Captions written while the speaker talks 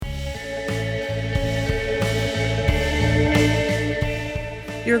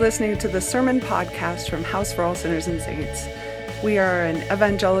You're listening to the Sermon Podcast from House for All Sinners and Saints. We are an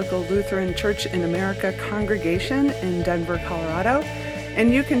evangelical Lutheran Church in America congregation in Denver, Colorado,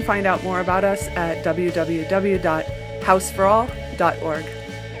 and you can find out more about us at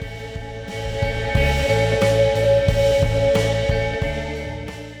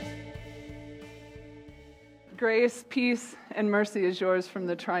Grace, peace, and mercy is yours from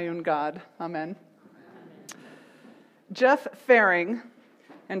the triune God. Amen. Jeff Faring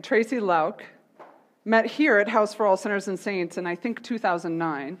and Tracy Lauk met here at House for All Sinners and Saints in, I think,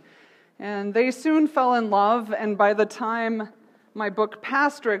 2009. And they soon fell in love, and by the time my book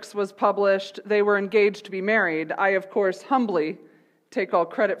Pastrix was published, they were engaged to be married. I, of course, humbly take all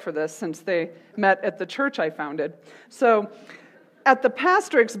credit for this since they met at the church I founded. So, at the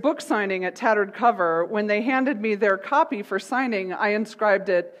Pastrix book signing at Tattered Cover, when they handed me their copy for signing, I inscribed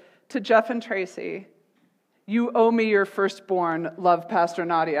it to Jeff and Tracy. You owe me your firstborn, love, Pastor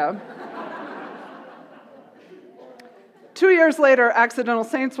Nadia. 2 years later, Accidental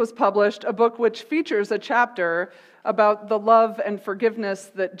Saints was published, a book which features a chapter about the love and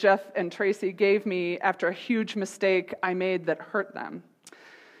forgiveness that Jeff and Tracy gave me after a huge mistake I made that hurt them.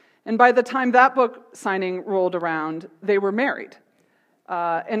 And by the time that book signing rolled around, they were married.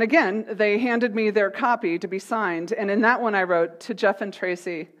 And again, they handed me their copy to be signed, and in that one I wrote, to Jeff and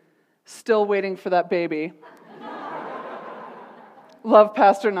Tracy, still waiting for that baby. Love,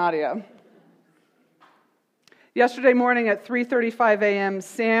 Pastor Nadia. Yesterday morning at 3:35 a.m.,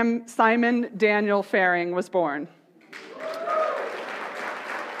 Simon Daniel Faring was born.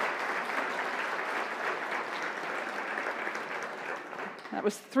 That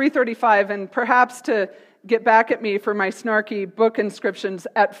was 3:35, and perhaps to get back at me for my snarky book inscriptions,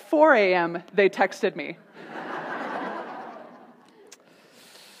 at 4 a.m. they texted me.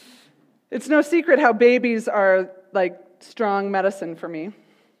 It's no secret how babies are like strong medicine for me.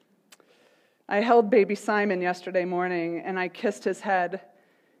 I held baby Simon yesterday morning, and I kissed his head,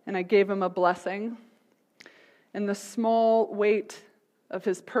 and I gave him a blessing. And the small weight of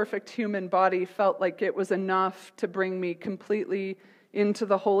his perfect human body felt like it was enough to bring me completely into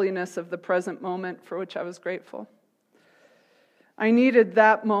the holiness of the present moment, for which I was grateful. I needed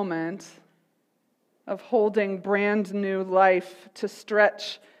that moment of holding brand new life to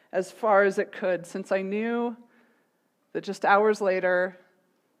stretch as far as it could, since I knew that just hours later,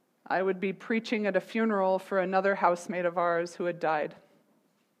 I would be preaching at a funeral for another housemate of ours who had died.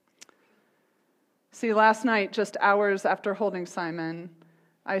 See, last night, just hours after holding Simon,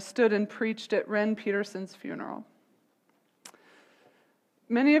 I stood and preached at Ren Peterson's funeral.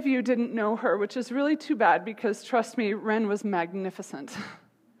 Many of you didn't know her, which is really too bad because, trust me, Ren was magnificent.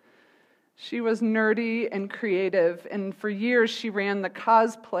 She was nerdy and creative, and for years she ran the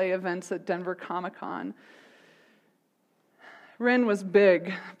cosplay events at Denver Comic-Con. Ren was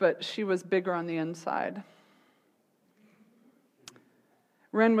big, but she was bigger on the inside.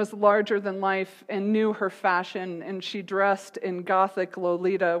 Ren was larger than life and knew her fashion, and she dressed in gothic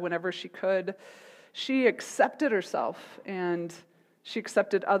Lolita whenever she could. She accepted herself, and she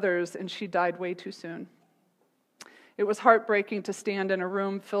accepted others, and she died way too soon. It was heartbreaking to stand in a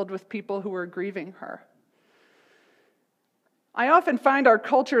room filled with people who were grieving her. I often find our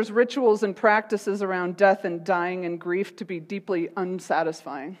culture's rituals and practices around death and dying and grief to be deeply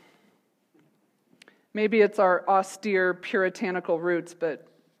unsatisfying. Maybe it's our austere, puritanical roots, but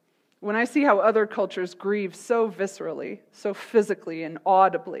when I see how other cultures grieve so viscerally, so physically and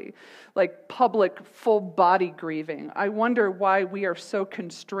audibly, like public, full-body grieving, I wonder why we are so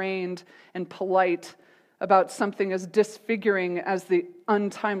constrained and polite about something as disfiguring as the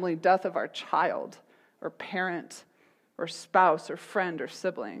untimely death of our child or parent or spouse or friend or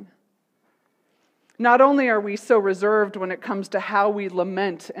sibling. Not only are we so reserved when it comes to how we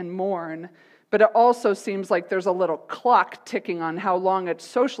lament and mourn, but it also seems like there's a little clock ticking on how long it's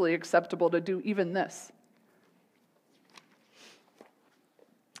socially acceptable to do even this.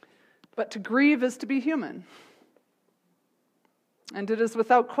 But to grieve is to be human. And it is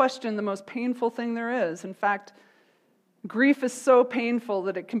without question the most painful thing there is. In fact, grief is so painful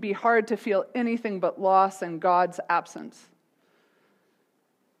that it can be hard to feel anything but loss and God's absence.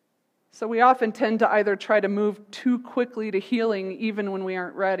 So we often tend to either try to move too quickly to healing even when we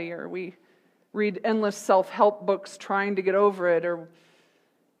aren't ready, or we read endless self-help books trying to get over it, or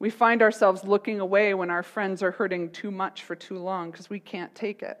we find ourselves looking away when our friends are hurting too much for too long because we can't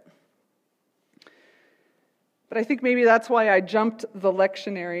take it. But I think maybe that's why I jumped the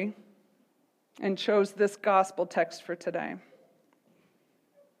lectionary and chose this gospel text for today.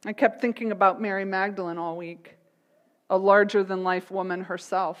 I kept thinking about Mary Magdalene all week, a larger-than-life woman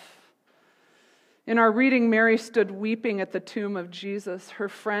herself. In our reading, Mary stood weeping at the tomb of Jesus. Her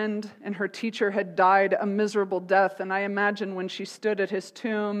friend and her teacher had died a miserable death, and I imagine when she stood at his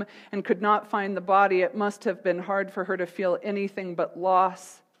tomb and could not find the body, it must have been hard for her to feel anything but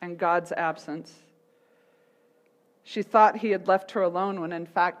loss and God's absence. She thought he had left her alone when in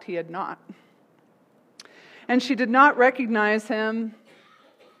fact he had not. And she did not recognize him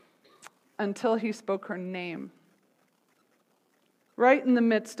until he spoke her name. Right in the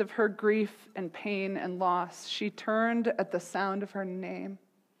midst of her grief and pain and loss, she turned at the sound of her name.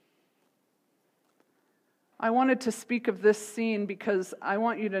 I wanted to speak of this scene because I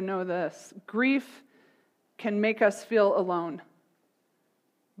want you to know this. Grief can make us feel alone.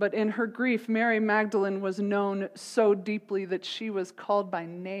 But in her grief, Mary Magdalene was known so deeply that she was called by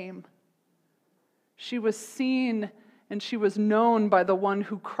name. She was seen and she was known by the one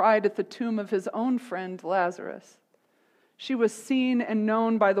who cried at the tomb of his own friend Lazarus. She was seen and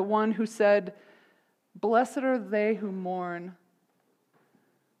known by the one who said, "Blessed are they who mourn.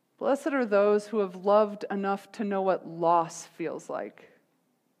 Blessed are those who have loved enough to know what loss feels like."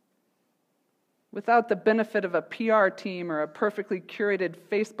 Without the benefit of a PR team or a perfectly curated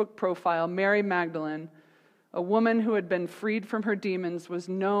Facebook profile, Mary Magdalene, a woman who had been freed from her demons, was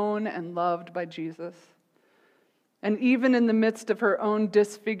known and loved by Jesus. And even in the midst of her own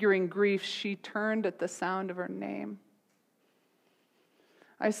disfiguring grief, she turned at the sound of her name.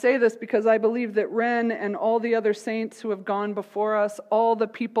 I say this because I believe that Ren and all the other saints who have gone before us, all the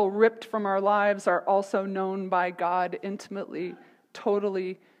people ripped from our lives, are also known by God intimately,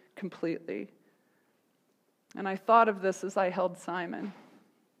 totally, completely. And I thought of this as I held Simon.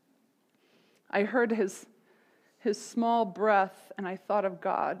 I heard his small breath, and I thought of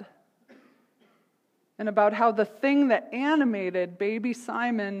God. And about how the thing that animated baby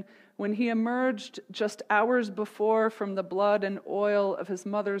Simon when he emerged just hours before from the blood and oil of his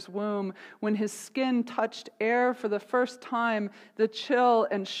mother's womb, when his skin touched air for the first time, the chill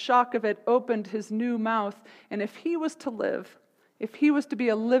and shock of it opened his new mouth. And if he was to live, if he was to be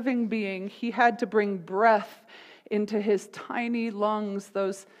a living being, he had to bring breath into his tiny lungs,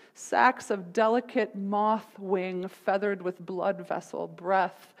 those sacs of delicate moth wing feathered with blood vessel.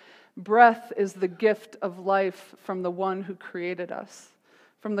 Breath. Breath is the gift of life from the one who created us,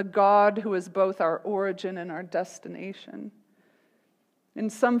 from the God who is both our origin and our destination. In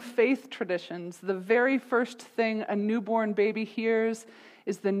some faith traditions, the very first thing a newborn baby hears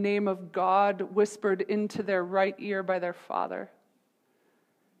is the name of God whispered into their right ear by their father.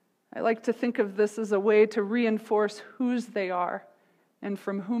 I like to think of this as a way to reinforce whose they are and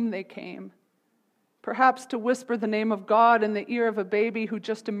from whom they came. Perhaps to whisper the name of God in the ear of a baby who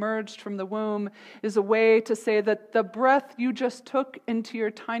just emerged from the womb is a way to say that the breath you just took into your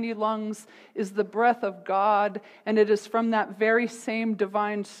tiny lungs is the breath of God, and it is from that very same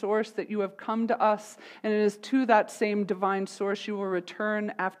divine source that you have come to us, and it is to that same divine source you will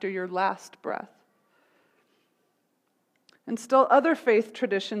return after your last breath. And still other faith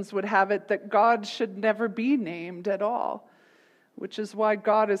traditions would have it that God should never be named at all, which is why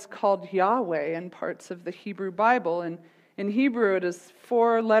God is called Yahweh in parts of the Hebrew Bible. And in Hebrew, it is a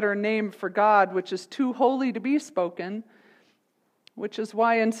 4-letter name for God, which is too holy to be spoken, which is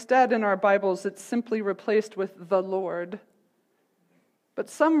why instead in our Bibles it's simply replaced with the Lord. But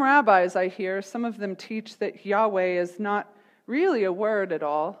some rabbis I hear, some of them teach that Yahweh is not really a word at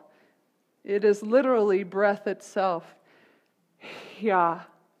all. It is literally breath itself. Yah,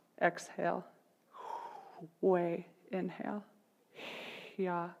 exhale. Way, inhale.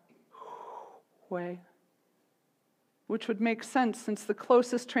 Yahweh, which would make sense since the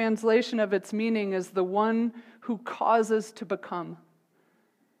closest translation of its meaning is the one who causes to become.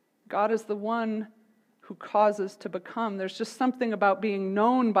 God is the one who causes to become. There's just something about being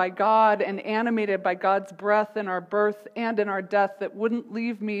known by God and animated by God's breath in our birth and in our death that wouldn't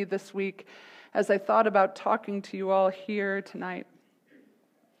leave me this week as I thought about talking to you all here tonight.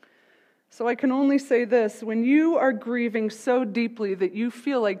 So I can only say this: when you are grieving so deeply that you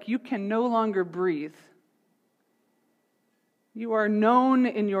feel like you can no longer breathe, you are known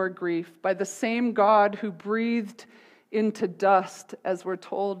in your grief by the same God who breathed into dust, as we're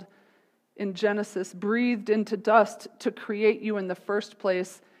told in Genesis, breathed into dust to create you in the first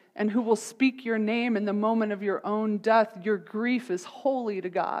place, and who will speak your name in the moment of your own death. Your grief is holy to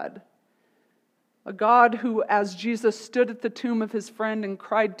God. A God who, as Jesus stood at the tomb of his friend and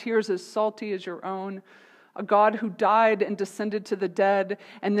cried tears as salty as your own, a God who died and descended to the dead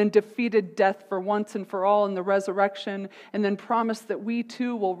and then defeated death for once and for all in the resurrection, and then promised that we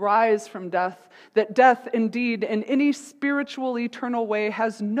too will rise from death, that death indeed in any spiritual eternal way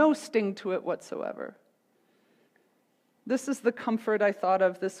has no sting to it whatsoever. This is the comfort I thought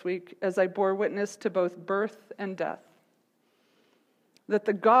of this week as I bore witness to both birth and death. That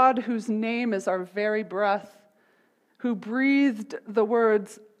the God whose name is our very breath, who breathed the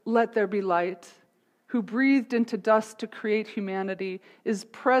words, "Let there be light," who breathed into dust to create humanity, is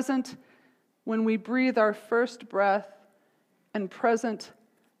present when we breathe our first breath and present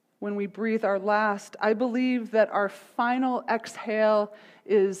when we breathe our last. I believe that our final exhale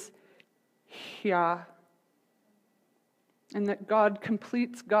is Hya, and that God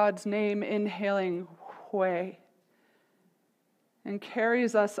completes God's name inhaling Hue, and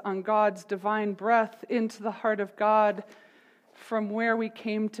carries us on God's divine breath into the heart of God from where we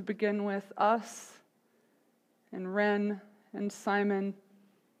came to begin with, us and Ren and Simon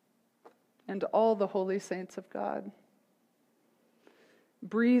and all the holy saints of God.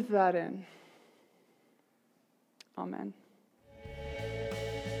 Breathe that in. Amen.